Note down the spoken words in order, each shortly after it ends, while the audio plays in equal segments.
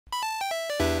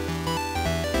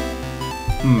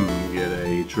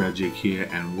G'day, Tragic here,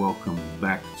 and welcome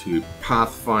back to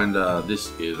Pathfinder.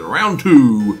 This is round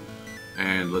 2,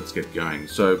 and let's get going.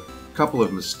 So, a couple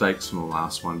of mistakes from the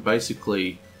last one.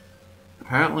 Basically,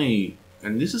 apparently,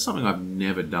 and this is something I've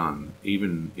never done,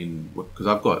 even in, because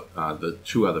I've got the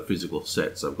two other physical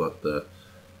sets. I've got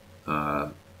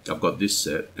this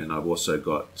set, and I've also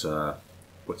got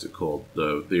what's it called,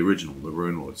 the original, the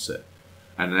Rune Lord set,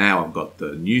 and now I've got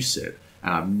the new set.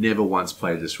 And I've never once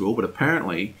played this rule, but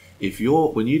apparently,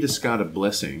 when you discard a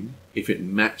blessing, if it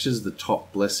matches the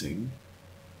top blessing,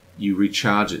 you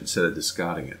recharge it instead of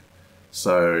discarding it.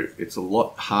 So it's a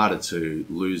lot harder to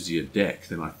lose your deck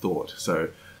than I thought. So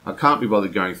I can't be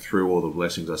bothered going through all the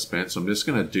blessings I spent, so I'm just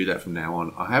going to do that from now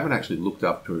on. I haven't actually looked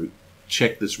up to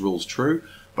check this rule's true,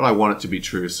 but I want it to be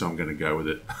true, so I'm going to go with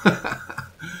it.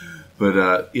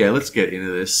 But yeah, let's get into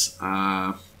this.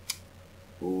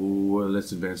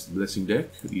 Let's advance the blessing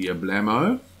deck.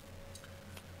 Yablamo,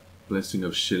 Blessing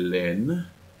of Shelen,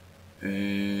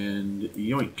 and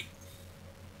yoink.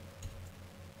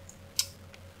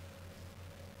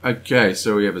 Okay,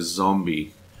 so we have a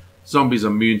zombie. Zombies are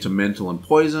immune to mental and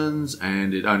poisons,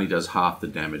 and it only does half the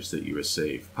damage that you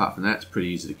receive. Apart from that, it's pretty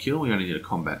easy to kill. We only need a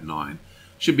combat 9.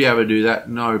 Should be able to do that,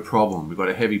 no problem. We've got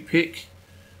a heavy pick,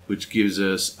 which gives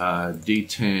us a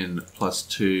D10 plus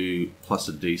 2 plus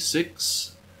a D6.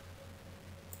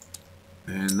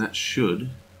 And that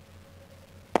should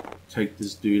take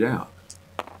this dude out.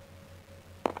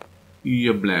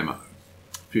 Yablamo.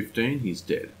 15, he's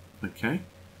dead. Okay.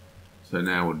 So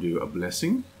now we'll do a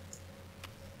blessing.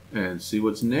 And see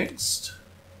what's next.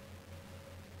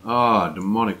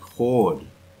 Demonic Horde.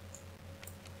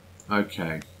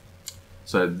 Okay.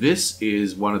 So this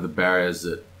is one of the barriers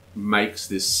that makes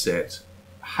this set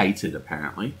hated,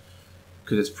 apparently,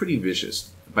 because it's pretty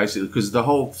vicious, basically, because the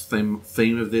whole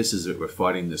theme of this is that we're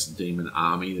fighting this demon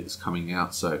army that's coming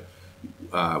out. So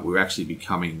we're actually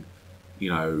becoming,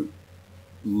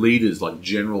 leaders, like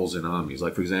generals in armies.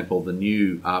 Like, for example, the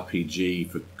new RPG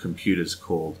for computers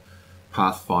called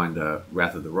Pathfinder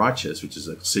Wrath of the Righteous, which is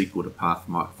a sequel to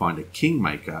Pathfinder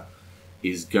Kingmaker,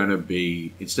 is going to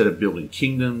be, instead of building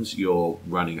kingdoms, you're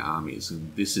running armies.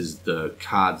 And this is the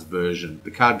card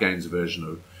game's version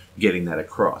of getting that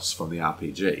across from the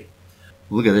RPG.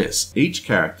 Look at this. Each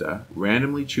character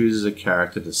randomly chooses a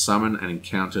character to summon and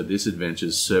encounter this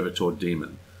adventure's servitor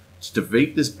demon. To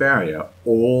defeat this barrier,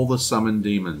 all the summoned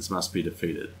demons must be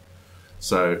defeated.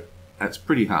 So that's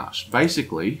pretty harsh.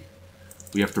 Basically,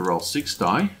 we have to roll 6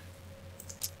 die.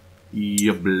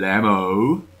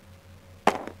 Yablamo.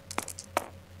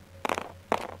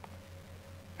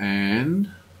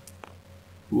 And,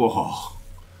 whoa,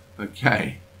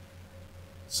 okay.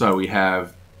 So we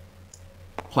have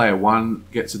player 1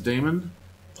 gets a demon,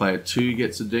 player 2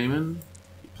 gets a demon,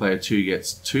 player 2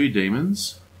 gets 2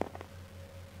 demons,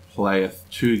 player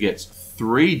 2 gets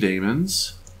 3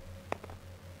 demons,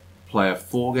 player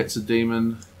 4 gets a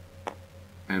demon,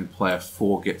 and player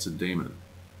 4 gets a demon.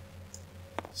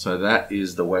 So that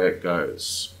is the way it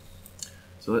goes.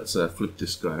 So let's flip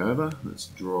this guy over. Let's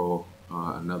draw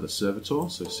another servitor,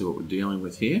 so see what we're dealing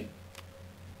with here.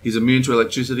 He's immune to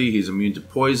electricity, he's immune to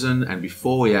poison, and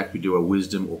before we act, we do a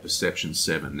wisdom or perception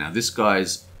 7. Now this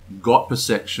guy's got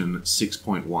perception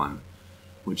 6.1,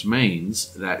 which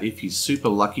means that if he's super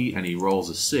lucky and he rolls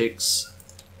a 6,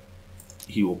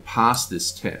 he will pass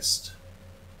this test.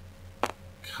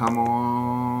 Come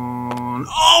on.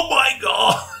 Oh my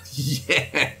god!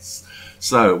 Yes!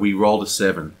 So we rolled a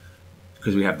 7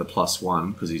 because we have the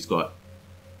 +1, because he's got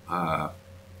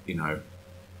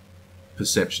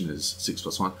perception is 6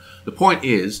 + 1. The point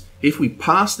is, if we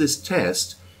pass this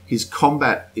test, his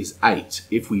combat is 8.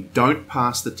 If we don't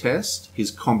pass the test, his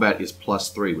combat is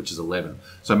 +3, which is 11.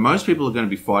 So most people are going to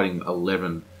be fighting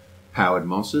 11 powered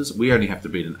monsters. We only have to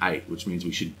beat an 8, which means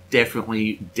we should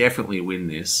definitely win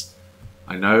this.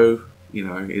 I know,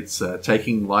 it's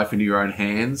taking life into your own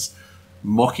hands,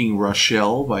 mocking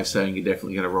Rochelle by saying you're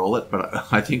definitely going to roll it,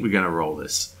 but I think we're going to roll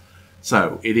this.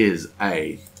 So it is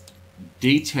a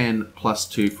D10 plus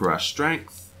 2 for our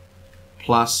strength,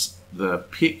 plus the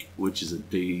pick, which is a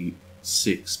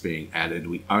D6 being added.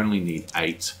 We only need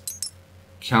 8.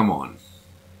 Come on.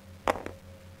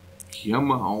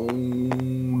 Come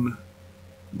on.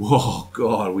 Whoa,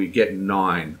 God, we get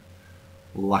 9.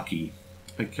 Lucky.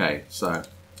 Okay, so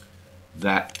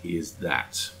that is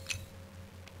that.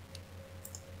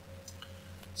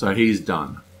 So he's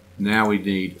done. Now we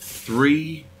need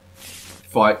 3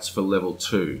 fights for level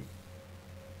 2.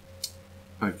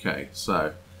 Okay,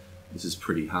 so this is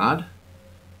pretty hard.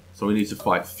 So we need to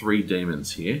fight 3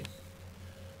 demons here.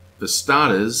 For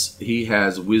starters, he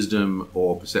has Wisdom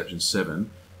or Perception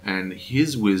 7. and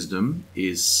his wisdom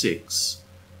is 6,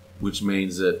 which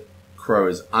means that Crow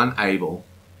is unable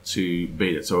to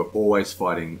beat it. So we're always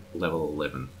fighting level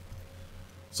 11.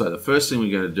 So the first thing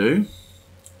we're going to do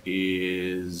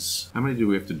is... How many do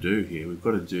we have to do here? We've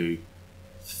got to do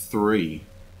 3.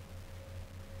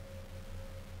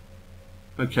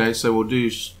 Okay, so we'll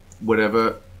do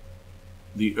whatever.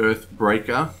 The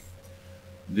Earthbreaker.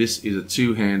 This is a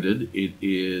 2-handed. It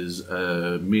is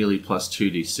melee plus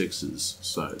 2d6s.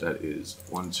 So that is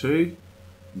 1, 2.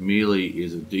 Melee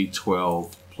is a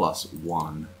d12 plus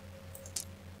 1.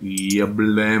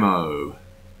 Yablamo.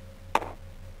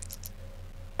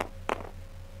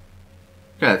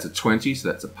 Okay, that's a 20, so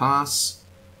that's a pass.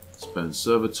 Spurn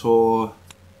Servitor.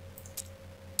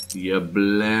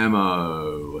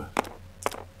 Yablamo.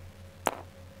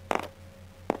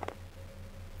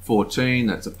 14,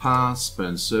 that's a pass.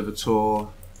 Spurn Servitor.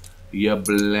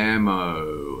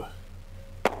 Yablamo.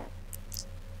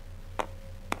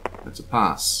 That's a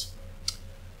pass.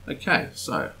 Okay,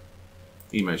 so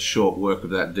he made short work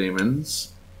of that,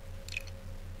 demons.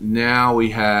 Now we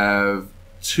have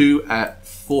 2 at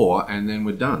 4, and then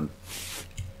we're done.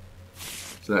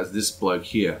 So that's this bloke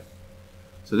here.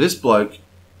 So this bloke,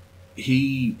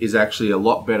 he is actually a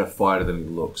lot better fighter than he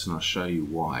looks, and I'll show you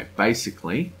why.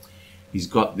 Basically, he's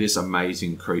got this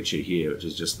amazing creature here, which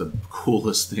is just the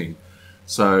coolest thing.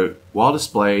 So, while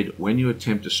displayed, when you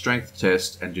attempt a strength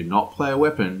test and do not play a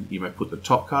weapon, you may put the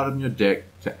top card on your deck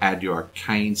to add your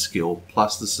arcane skill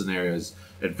plus the scenario's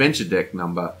adventure deck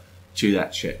number to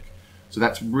that check. So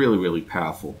that's really, really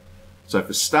powerful. So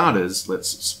for starters, let's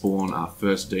spawn our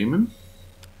first demon.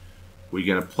 We're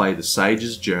going to play the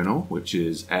Sage's Journal, which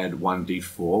is add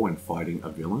 1d4 when fighting a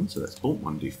villain. So that's boom,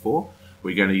 1d4.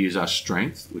 We're going to use our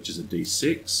strength, which is a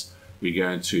d6. We're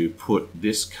going to put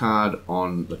this card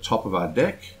on the top of our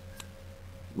deck,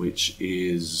 which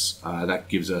is, that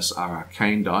gives us our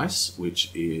arcane dice,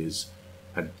 which is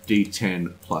a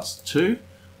d10 plus 2.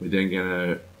 We're then going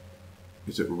to,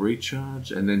 is it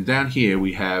recharge? And then down here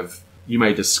we have, you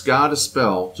may discard a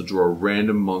spell to draw a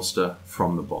random monster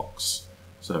from the box.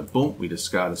 So boom, we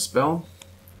discard a spell,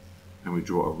 and we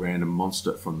draw a random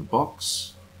monster from the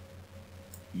box.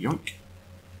 Yoink.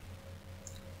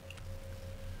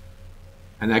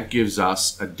 And that gives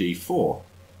us a d4.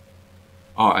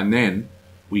 Oh, and then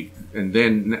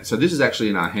so this is actually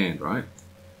in our hand, right?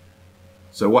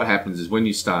 So what happens is when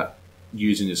you start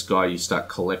using this guy, you start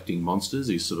collecting monsters.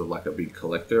 He's sort of like a big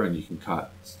collector, and you can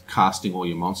casting all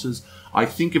your monsters. I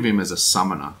think of him as a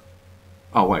summoner.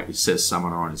 Oh wait, it says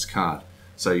summoner on his card.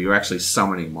 So you're actually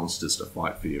summoning monsters to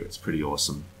fight for you. It's pretty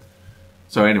awesome.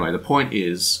 So anyway, the point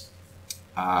is,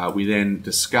 we then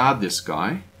discard this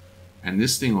guy, and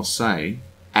this thing will say,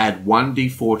 add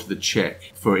 1d4 to the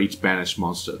check for each banished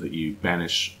monster that you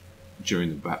banish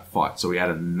during the fight. So we add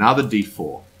another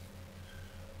d4.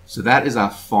 So that is our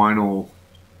final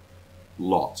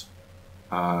lot.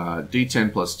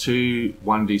 d10 plus 2,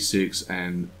 1d6,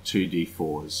 and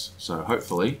 2d4s. So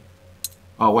hopefully...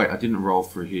 Oh wait, I didn't roll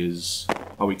for his...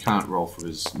 Oh, we can't roll for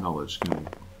his knowledge, can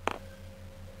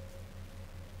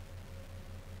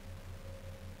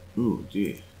we? Ooh,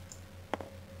 dear.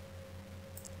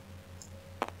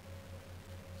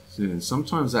 So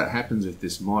sometimes that happens with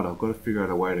this mod. I've got to figure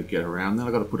out a way to get around that.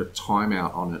 I've got to put a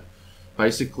timeout on it.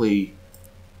 Basically,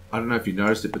 I don't know if you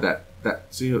noticed it, but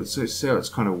see how it's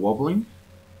kind of wobbling?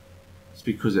 It's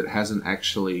because it hasn't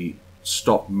actually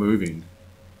stopped moving.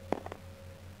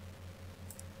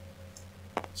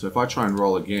 So if I try and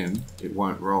roll again, it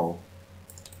won't roll.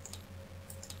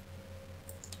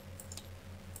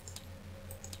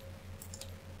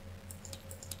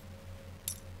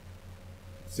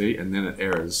 See, and then it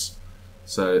errors.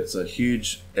 So it's a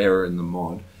huge error in the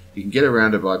mod. You can get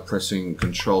around it by pressing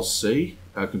Control Z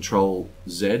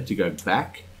to go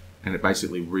back, and it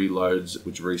basically reloads,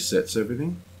 which resets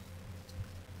everything.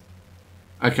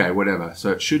 Okay, whatever.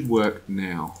 So it should work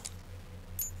now.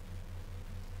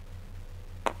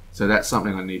 So that's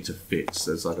something I need to fix.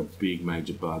 There's like a big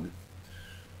major bug.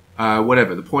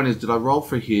 Whatever. The point is, did I roll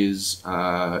for his...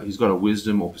 he's got a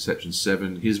Wisdom or Perception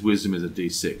 7. His Wisdom is a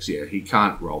D6. Yeah, he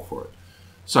can't roll for it.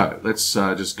 So let's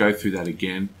just go through that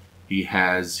again. He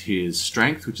has his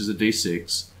Strength, which is a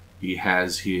D6. He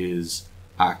has his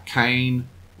Arcane,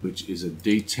 which is a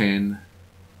D10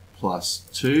 plus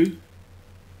 2.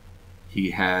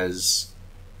 He has...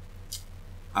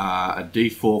 a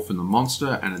d4 from the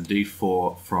monster and a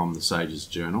d4 from the Sage's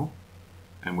Journal,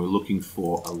 and we're looking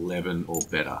for 11 or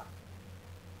better.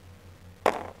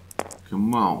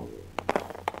 Come on.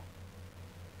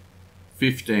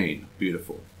 15.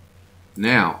 Beautiful.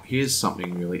 Now, here's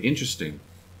something really interesting.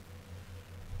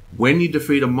 When you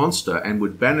defeat a monster and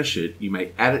would banish it, you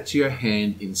may add it to your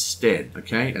hand instead,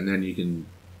 okay? And then you can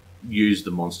use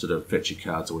the monster to fetch your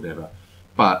cards or whatever.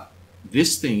 But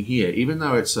this thing here, even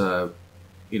though it's a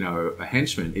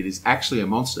henchman, it is actually a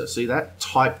monster. See that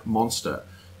type monster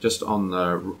just on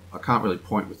the, I can't really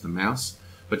point with the mouse,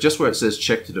 but just where it says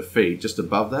check to defeat, just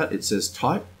above that, it says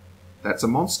type. That's a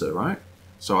monster, right?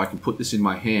 So I can put this in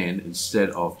my hand instead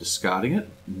of discarding it.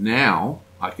 Now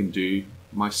I can do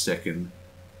my second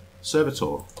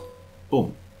servitor.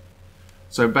 Boom.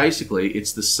 So basically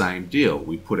it's the same deal.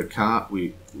 We put a card,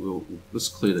 let's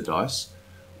clear the dice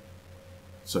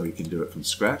so we can do it from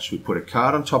scratch. We put a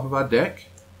card on top of our deck.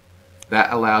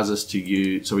 That allows us to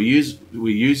use, so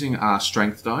we're using our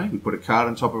strength die. We put a card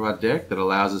on top of our deck that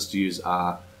allows us to use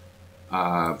our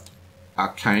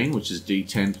arcane, which is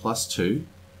D10 plus 2.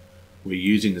 We're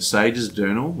using the Sage's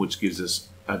Journal, which gives us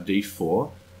a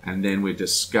D4. And then we're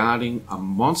discarding a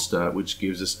monster, which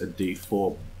gives us a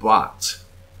D4. But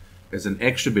there's an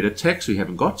extra bit of text we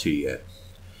haven't got to yet.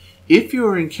 If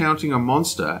you're encountering a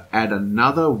monster, add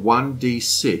another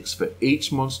 1d6 for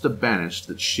each monster banished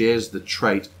that shares the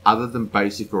trait other than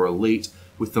basic or elite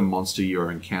with the monster you're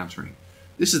encountering.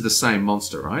 This is the same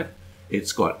monster, right?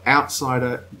 It's got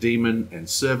Outsider, Demon, and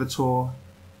Servitor.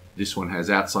 This one has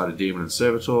Outsider, Demon, and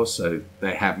Servitor, so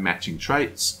they have matching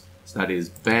traits. So that is,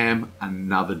 bam,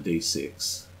 another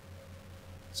d6.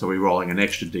 So we're rolling an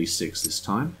extra d6 this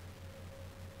time.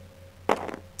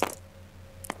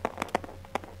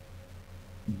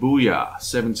 Booyah,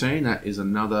 17, that is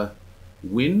another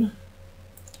win.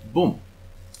 Boom.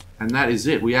 And that is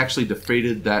it. We actually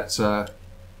defeated that,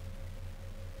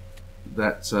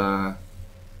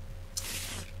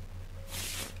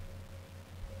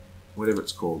 whatever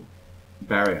it's called,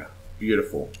 barrier.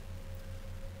 Beautiful.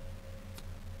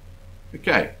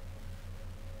 Okay.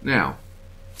 Now,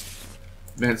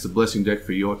 advance the blessing deck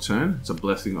for your turn. It's a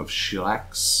blessing of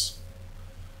Shellax.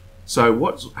 So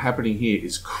what's happening here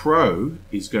is Crow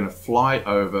is going to fly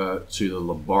over to the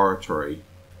laboratory.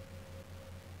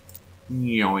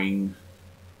 Yoing.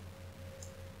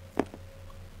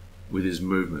 With his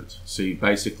movement. See,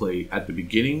 basically at the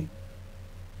beginning,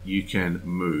 you can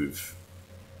move.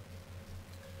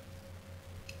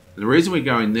 And the reason we're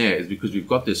going there is because we've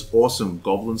got this awesome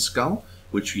goblin skull,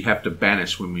 which we have to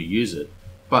banish when we use it.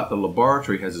 But the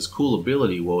laboratory has this cool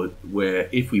ability where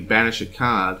if we banish a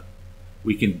card,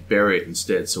 we can bury it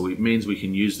instead. So it means we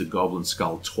can use the goblin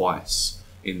skull twice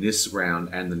in this round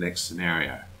and the next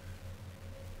scenario.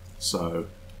 So,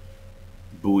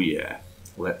 booyah.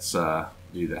 Let's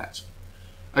do that.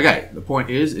 Okay, the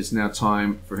point is, it's now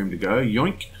time for him to go.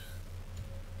 Yoink.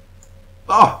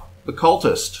 Oh, the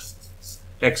cultist.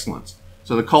 Excellent.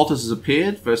 So the cultist has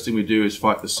appeared. First thing we do is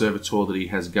fight the servitor that he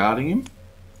has guarding him.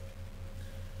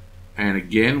 And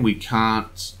again, we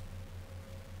can't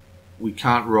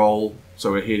roll,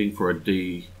 so we're heading for a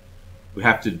D. We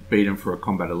have to beat him for a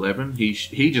combat 11. He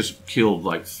just killed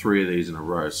like 3 of these in a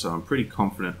row, so I'm pretty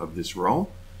confident of this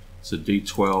roll. So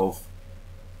D12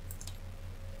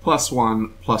 plus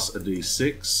 1 plus a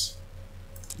D6.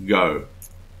 Go.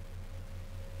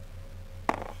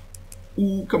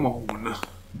 Ooh, come on.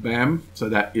 Bam. So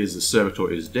that is the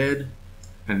servitor is dead.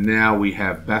 And now we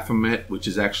have Baphomet, which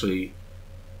is actually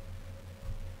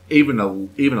even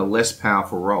a less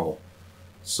powerful roll.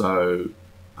 So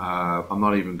I'm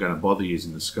not even going to bother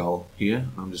using the skull here.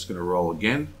 I'm just going to roll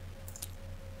again.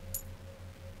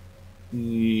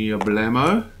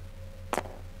 Yablamo.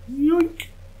 Yoink.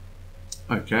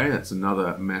 Okay, that's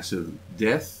another massive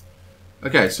death.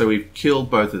 Okay, so we've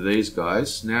killed both of these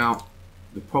guys. Now,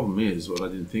 the problem is, what I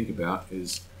didn't think about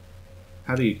is,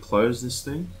 how do you close this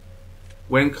thing?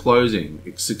 When closing,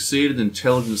 it succeeded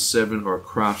Intelligence 7 or a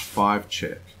Craft 5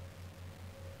 check.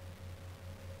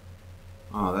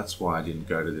 Oh, that's why I didn't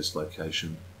go to this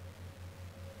location.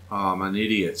 Oh, I'm an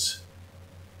idiot.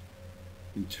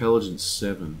 Intelligence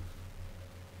 7.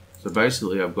 So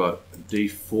basically I've got a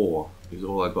D4 is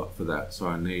all I got for that. So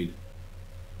I need...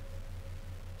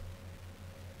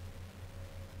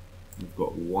 I've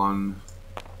got 1...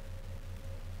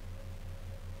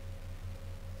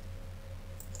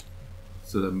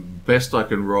 So the best I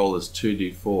can roll is 2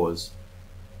 D4s.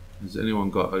 Has anyone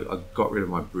got... I got rid of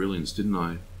my brilliance, didn't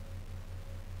I?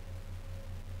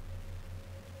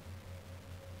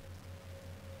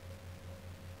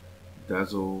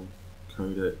 Dazzle,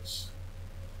 Codex.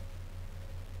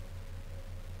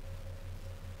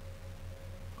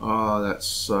 Oh, that's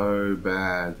so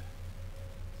bad.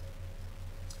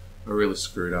 I really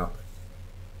screwed up.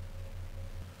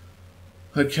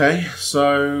 Okay,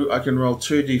 so I can roll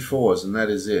 2 D4s and that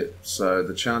is it. So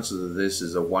the chances of this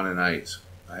is a 1 in 8.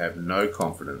 I have no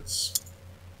confidence.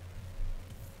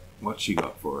 What you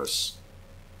got for us?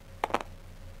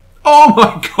 Oh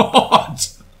my god!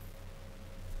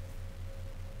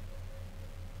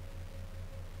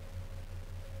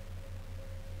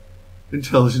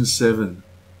 Intelligence 7.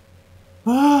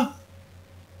 Ah!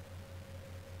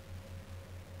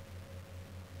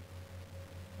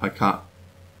 I can't.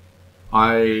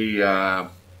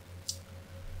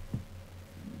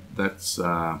 That's,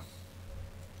 well,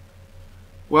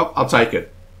 I'll take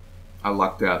it. I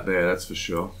lucked out there, that's for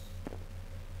sure.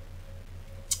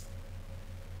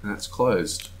 That's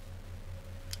closed.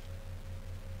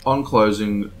 On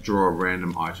closing, draw a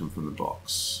random item from the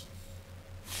box.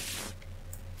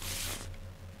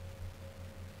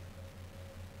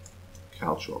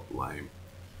 Caltrop, lame.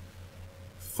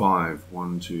 5.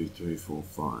 1, 2, 3, 4,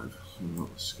 5.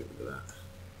 Let's get rid of that.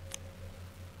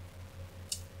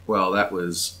 Well, that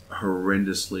was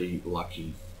horrendously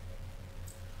lucky.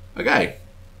 Okay.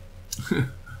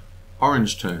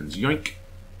 Orange turns. Yoink.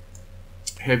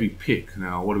 Heavy pick.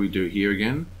 Now, what do we do here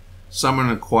again? Summon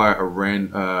and acquire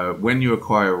a when you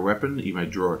acquire a weapon, you may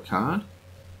draw a card.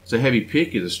 So heavy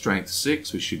pick is a strength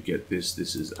 6. We should get this.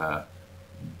 This is a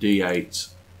D8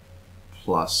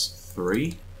 plus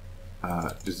 3.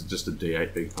 This is just a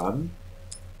D8, beg pardon.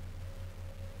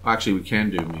 Actually, we can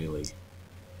do melee,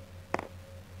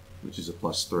 which is a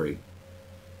plus 3.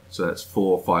 So that's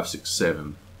 4, 5, 6,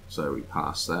 7. So we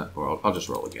pass that, or I'll just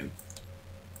roll again.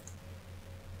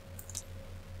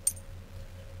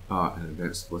 An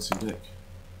advanced blessing deck.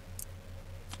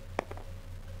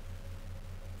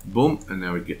 Boom, and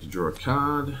now we get to draw a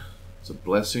card. It's a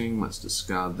blessing. Let's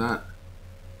discard that.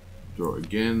 Draw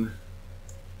again.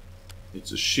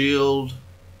 It's a shield.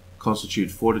 Constitute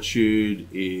Fortitude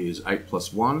is 8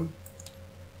 plus 1.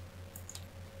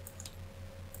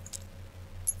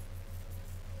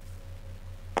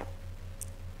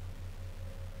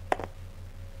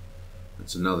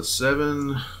 That's another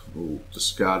 7. We'll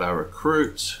discard our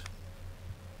recruit.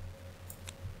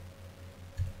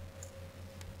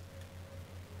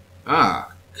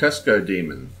 Cusco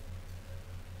Demon.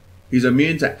 He's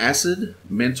immune to acid,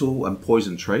 mental, and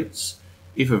poison traits.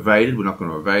 If evaded, we're not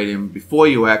going to evade him. Before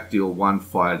you act, deal 1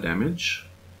 fire damage.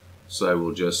 So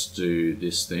we'll just do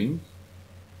this thing.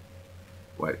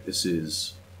 Wait, this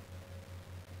is...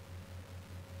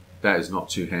 That is not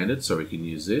two-handed, so we can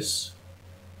use this.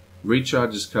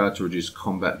 Recharge this card to reduce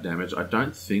combat damage. I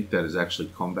don't think that is actually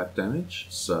combat damage,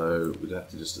 so we'd have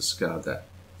to just discard that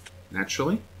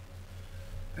naturally.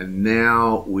 And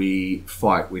now we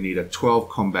fight. We need a 12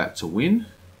 combat to win.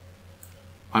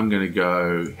 I'm going to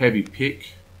go heavy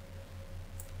pick.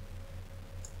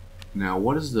 Now,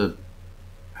 what is the...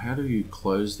 How do you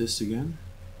close this again?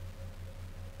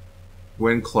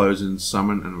 When closing,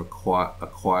 summon and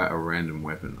acquire a random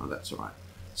weapon. Oh, that's all right.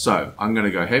 So, I'm going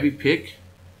to go heavy pick.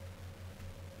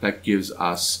 That gives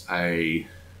us a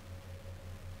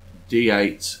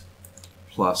D8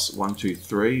 plus 1, 2,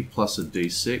 3 plus a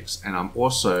D6. And I'm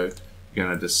also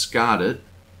going to discard it.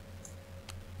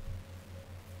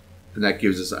 And that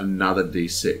gives us another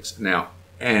D6. Now,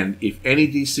 and if any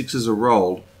D6s are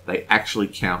rolled, they actually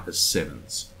count as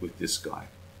 7s with this guy.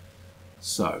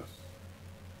 So,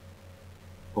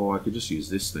 or I could just use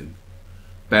this thing.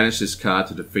 Banish this card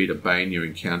to defeat a Bane you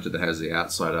encounter that has the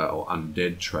outsider or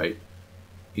undead trait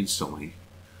instantly.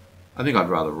 I think I'd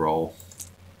rather roll.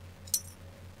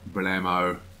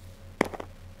 Blammo.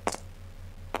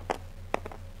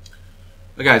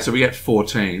 Okay, so we get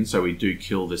 14, so we do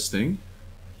kill this thing.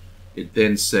 It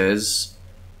then says,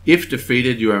 if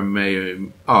defeated, you are may...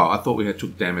 Oh, I thought we had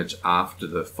took damage after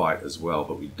the fight as well,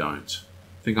 but we don't.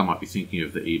 I think I might be thinking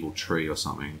of the evil tree or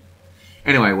something.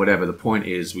 Anyway, whatever. The point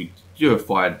is, we do a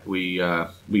fight. We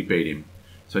beat him.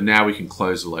 So now we can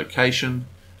close the location.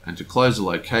 And to close the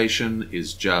location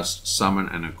is just summon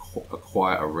and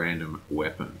acquire a random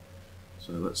weapon.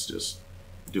 So let's just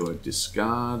do a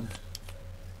discard.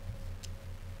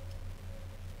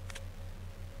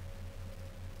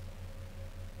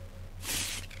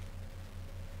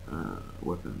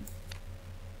 Weapon.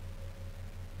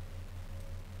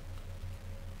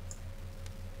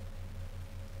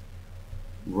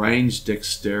 Range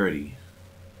dexterity.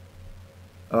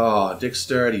 Oh,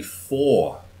 dexterity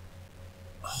 4.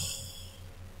 Oh.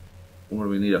 What do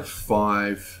we need? A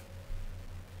 5.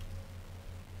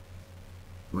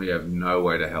 We have no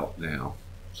way to help now.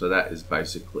 So that is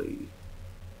basically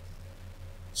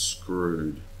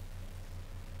screwed.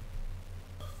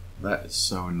 That is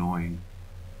so annoying.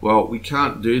 Well, we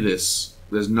can't do this.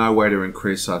 There's no way to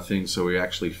increase our thing, so we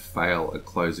actually fail at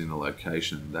closing the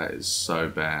location. That is so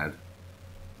bad.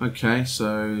 Okay,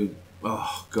 so...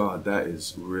 Oh, God, that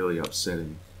is really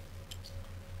upsetting.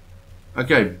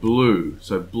 Okay, blue.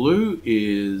 So blue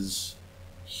is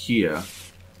here.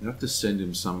 I have to send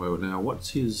him somewhere now.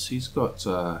 What's his? He's got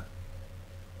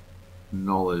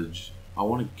knowledge. I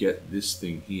want to get this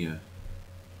thing here.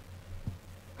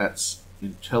 That's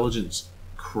intelligence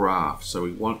craft. So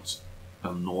we want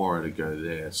Elnora to go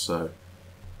there. So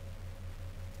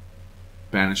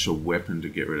banish a weapon to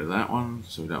get rid of that one.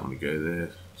 So we don't want to go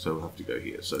there. So we'll have to go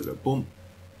here. So go boom,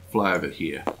 fly over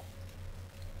here.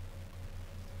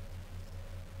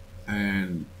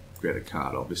 And get a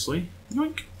card, obviously.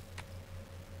 Yoink.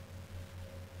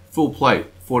 Full plate,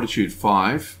 Fortitude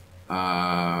 5. We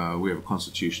have a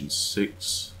Constitution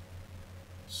 6.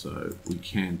 So we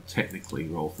can technically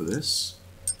roll for this.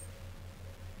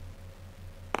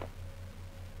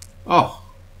 Oh!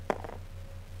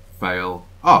 Fail.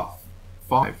 Oh!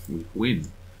 5. We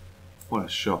win. What a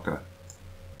shocker.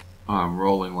 I'm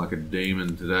rolling like a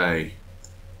demon today.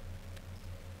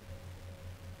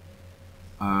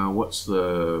 What's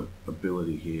the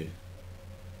ability here?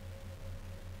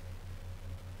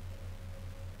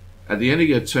 At the end of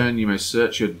your turn, you may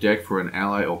search your deck for an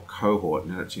ally or cohort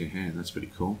and add it to your hand. That's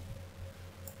pretty cool.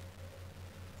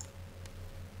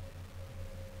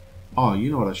 Oh,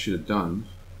 you know what I should have done?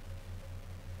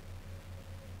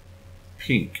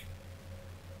 Pink.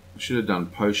 I should have done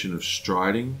Potion of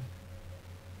Striding.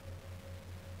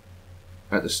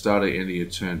 At the start or end of your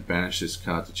turn, banish this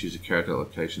card to choose a character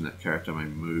location that character may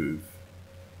move.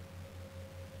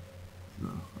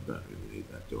 No, I don't really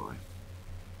need that, do I?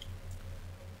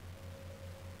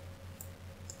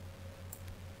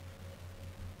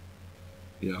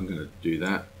 Yeah, I'm going to do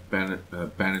that.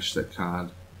 Banish that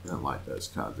card. I don't like those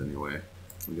cards anyway.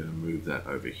 We're going to move that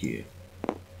over here.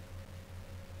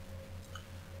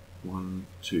 1,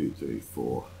 2, 3,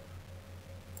 4,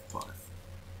 5.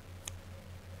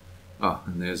 Oh,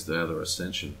 and there's the other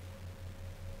Ascension.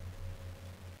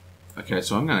 Okay,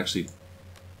 so I'm going to actually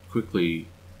quickly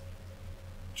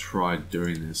try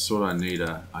doing this. So what I need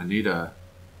a...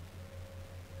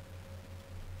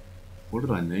 What did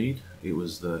I need? It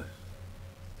was the...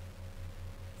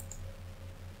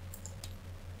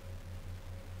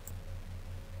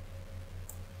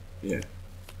 Yeah.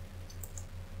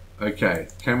 Okay,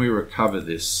 can we recover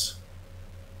this?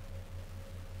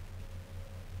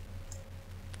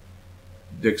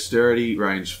 Dexterity,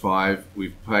 range 5.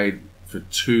 We've paid for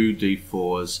 2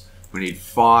 D4s. We need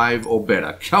 5 or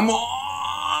better. Come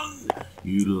on!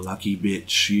 You lucky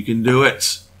bitch. You can do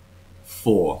it.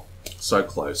 4. So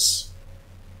close.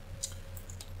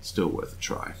 Still worth a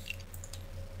try.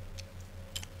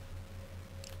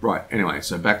 Right, anyway,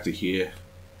 so back to here.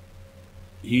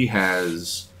 He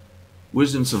has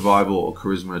Wisdom, Survival, or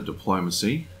Charisma,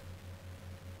 Diplomacy.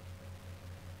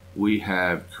 We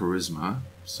have Charisma.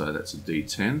 So that's a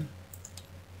D10.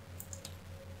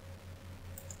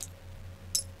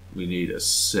 We need a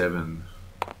 7.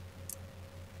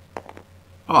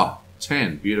 Oh,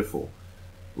 10. Beautiful.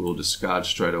 We'll discard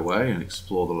straight away and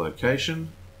explore the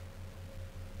location.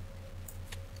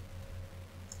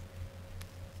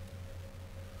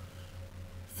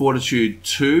 Fortitude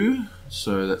 2.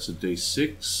 So that's a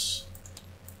D6.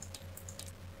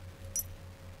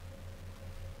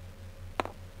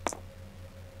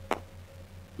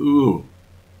 Ooh,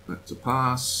 that's a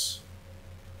pass.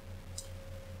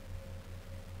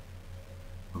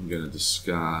 I'm going to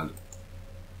discard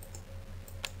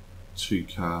 2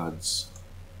 cards.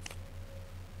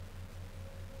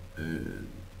 And,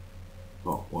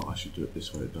 oh, well, I should do it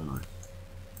this way, don't I?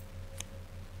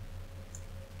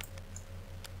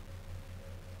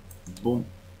 Boom.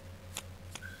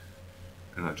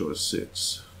 And I draw a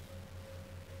 6.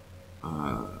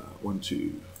 1,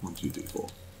 2,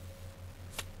 D4.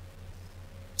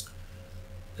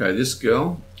 Okay, this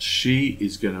girl, she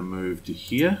is going to move to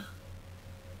here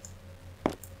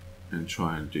and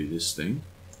try and do this thing.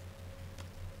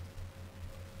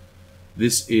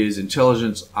 This is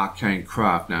Intelligence Arcane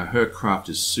Craft. Now, her craft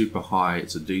is super high.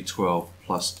 It's a D12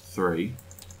 plus 3.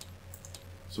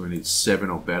 So we need 7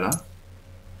 or better.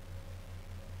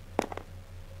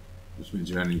 Which means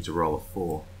you only need to roll a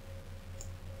 4.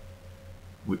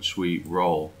 Which we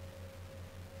roll.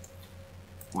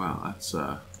 Wow, that's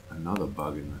another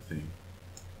bug in the thing.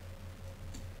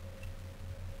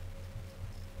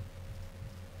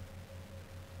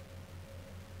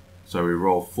 So we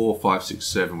roll 4, 5, 6,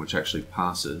 7, which actually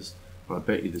passes. But I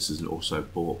bet you this is also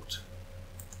balked.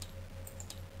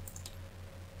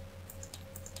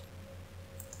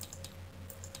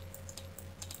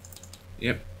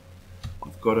 Yep.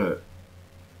 I've got to...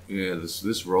 Yeah,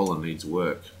 this roller needs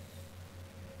work.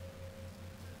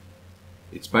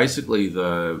 It's basically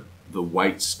the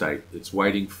wait state. It's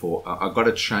waiting for... I've got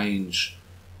to change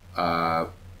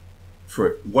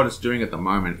for what it's doing at the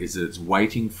moment is that it's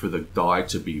waiting for the die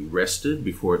to be rested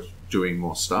before it's doing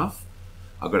more stuff.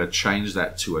 I've got to change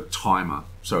that to a timer,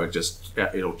 so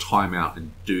it'll time out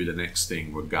and do the next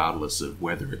thing regardless of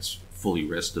whether it's fully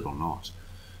rested or not.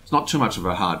 It's not too much of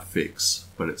a hard fix,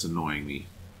 but it's annoying me.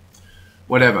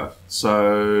 Whatever.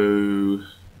 So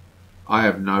I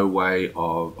have no way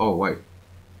of... Oh, wait.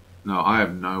 No, I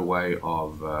have no way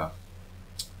of...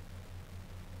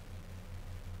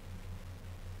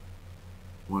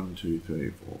 1, 2,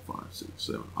 3, 4, 5, 6,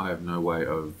 7. I have no way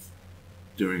of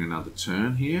doing another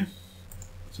turn here.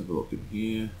 Let's have a look in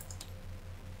here.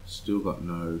 Still got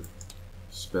no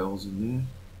spells in there.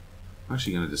 I'm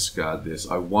actually going to discard this.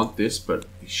 I want this, but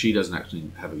she doesn't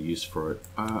actually have a use for it.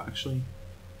 Actually,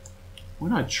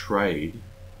 when I trade,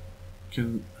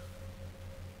 you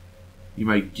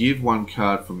may give one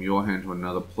card from your hand to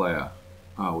another player.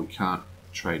 Oh, we can't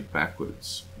trade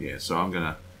backwards. Yeah, so I'm going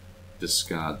to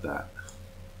discard that.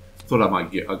 Thought I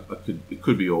might get. It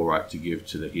could be all right to give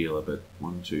to the healer, but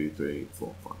 1, 2, 3,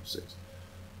 4, 5, 6.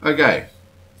 Okay.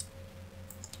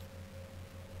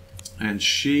 And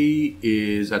she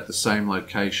is at the same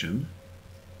location.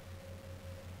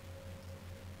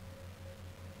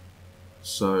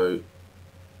 So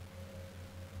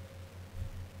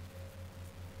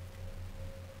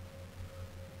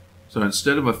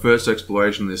instead of a first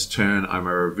exploration this turn, I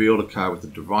may reveal a card with a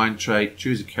divine trait,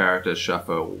 choose a character,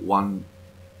 shuffle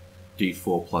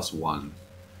 1d4 plus 1.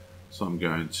 So I'm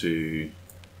going to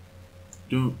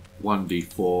do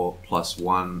 1d4 plus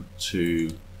 1 to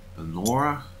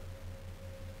Honora.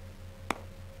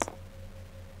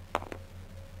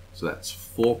 So that's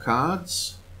 4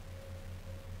 cards.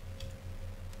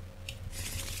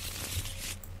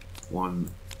 1,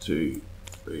 2,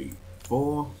 3,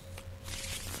 4.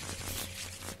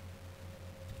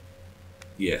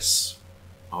 Yes.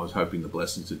 I was hoping the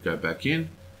blessings would go back in.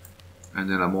 And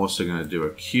then I'm also going to do a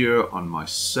cure on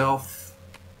myself,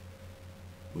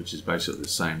 which is basically the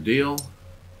same deal.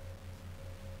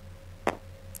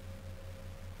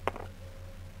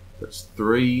 That's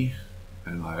 3,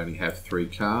 and I only have 3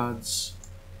 cards.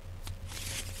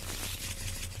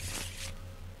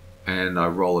 And I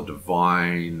roll a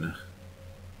divine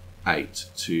 8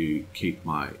 to keep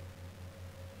my...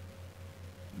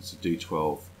 It's a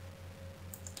d12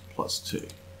 plus 2.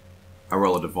 I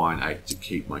roll a divine 8 to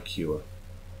keep my cure.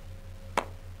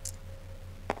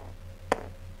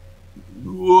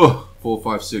 Whoa, 4,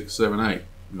 5, 6, 7, 8.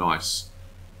 Nice.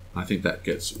 I think that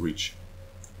gets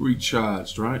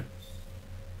recharged, right?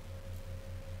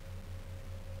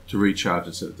 To recharge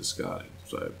instead of discarding.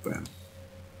 So, bam.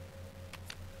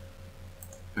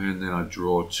 And then I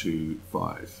draw 2,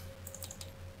 5.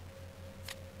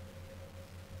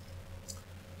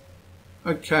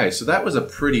 Okay, so that was a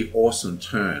pretty awesome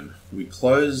turn. We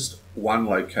closed one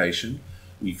location.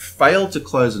 We failed to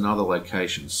close another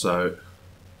location. So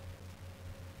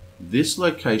this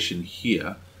location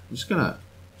here, I'm just going to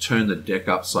turn the deck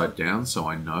upside down so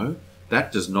I know.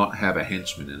 That does not have a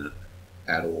henchman in it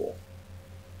at all,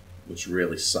 which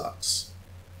really sucks.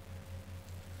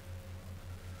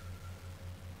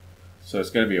 So it's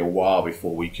going to be a while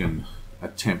before we can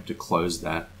attempt to close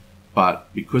that.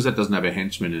 But because that doesn't have a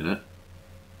henchman in it,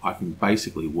 I can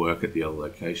basically work at the other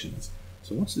locations.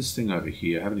 So what's this thing over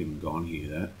here? I haven't even gone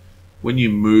here yet. When you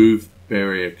move,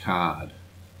 bury a card.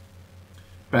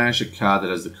 Banish a card that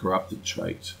has the corrupted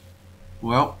trait.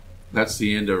 Well, that's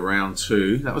the end of round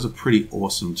 2. That was a pretty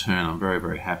awesome turn. I'm very,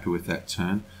 very happy with that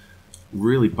turn.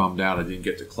 Really bummed out I didn't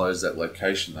get to close that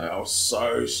location though. I was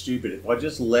so stupid. If I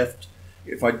just left,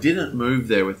 if I didn't move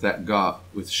there with that guy,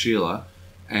 with Sheila,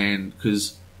 and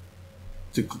because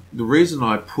the reason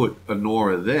I put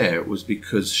Honora there was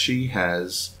because she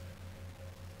has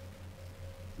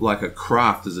like a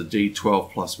craft as a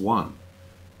D12 plus 1.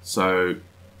 So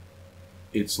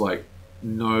it's like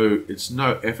it's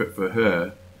no effort for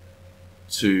her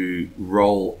to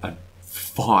roll a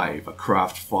 5, a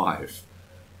craft 5.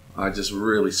 I just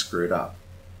really screwed up.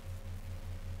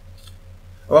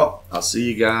 Well, I'll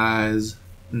see you guys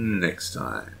next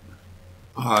time.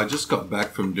 I just got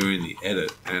back from doing the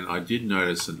edit and I did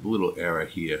notice a little error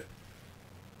here.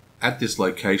 At this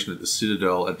location at the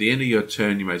Citadel, at the end of your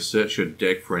turn you may search your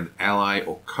deck for an ally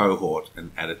or cohort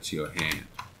and add it to your hand.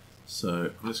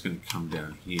 So I'm just going to come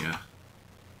down here.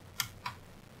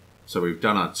 So we've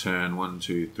done our turn, 1,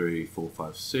 2, 3, 4,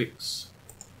 5, 6.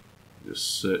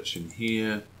 Just searching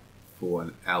here for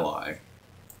an ally.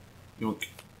 Yoink,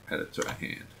 add it to our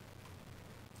hand.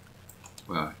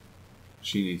 Well,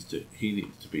 he needs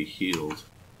to be healed.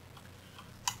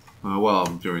 While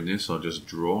I'm doing this, I'll just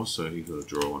draw. So he's got to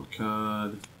draw 1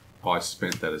 card. I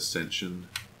spent that ascension.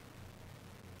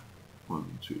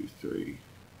 1, 2, 3,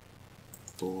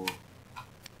 4.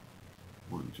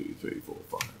 1, 2, 3, 4,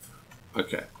 5.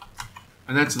 Okay.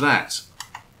 And that's that.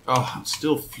 Oh, I'm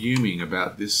still fuming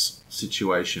about this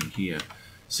situation here.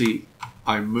 See,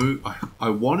 I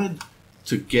wanted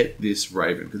to get this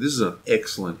Raven, because this is an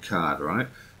excellent card, right?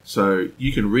 So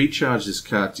you can recharge this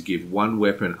card to give one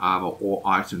weapon, armor, or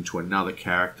item to another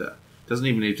character. It doesn't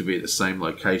even need to be at the same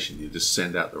location. You just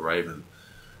send out the Raven.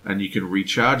 And you can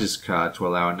recharge this card to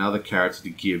allow another character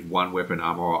to give one weapon,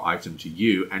 armor, or item to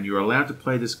you. And you're allowed to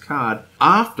play this card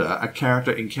after a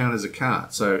character encounters a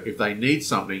card. So if they need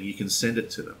something, you can send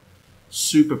it to them.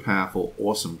 Super powerful,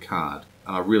 awesome card.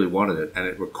 And I really wanted it. And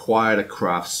it required a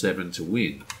craft 7 to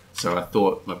win. So I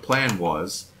thought my plan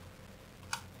was,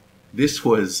 this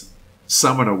was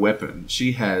summon a weapon.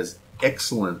 She has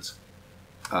excellent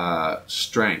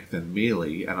strength and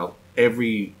melee, and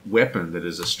every weapon that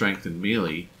is a strength and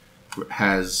melee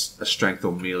has a strength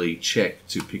or melee check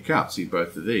to pick up. See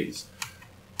both of these.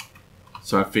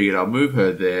 So I figured I'll move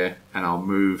her there, and I'll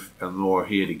move Elnora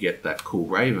here to get that cool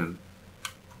Raven.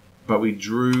 But we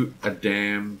drew a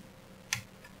damn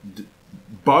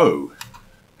bow,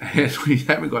 and we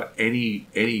haven't got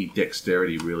any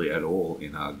dexterity really at all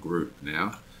in our group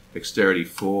now. Dexterity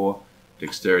 4,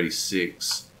 Dexterity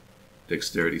 6,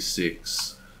 Dexterity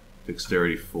 6,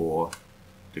 Dexterity 4,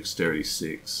 Dexterity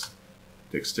 6,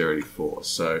 Dexterity 4.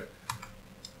 So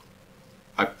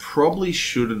I probably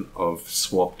shouldn't have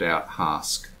swapped out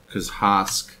Hask, because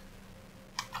Hask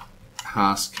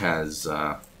has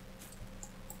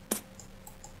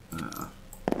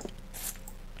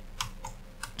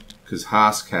because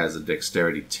Hask has a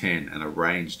dexterity 10 and a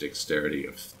range dexterity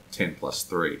of 10 plus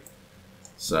 3.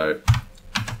 So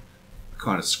I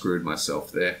kind of screwed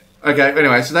myself there. Okay,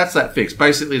 anyway, so that's that fix.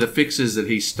 Basically, the fix is that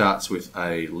he starts with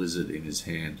a lizard in his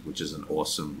hand, which is an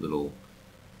awesome little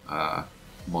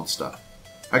monster.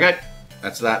 Okay,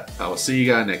 that's that. I will see you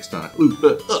guys next time.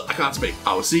 I can't speak.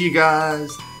 I will see you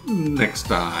guys next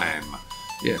time.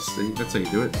 Yes, see, that's how you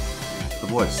do it. The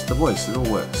voice, it all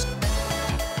works.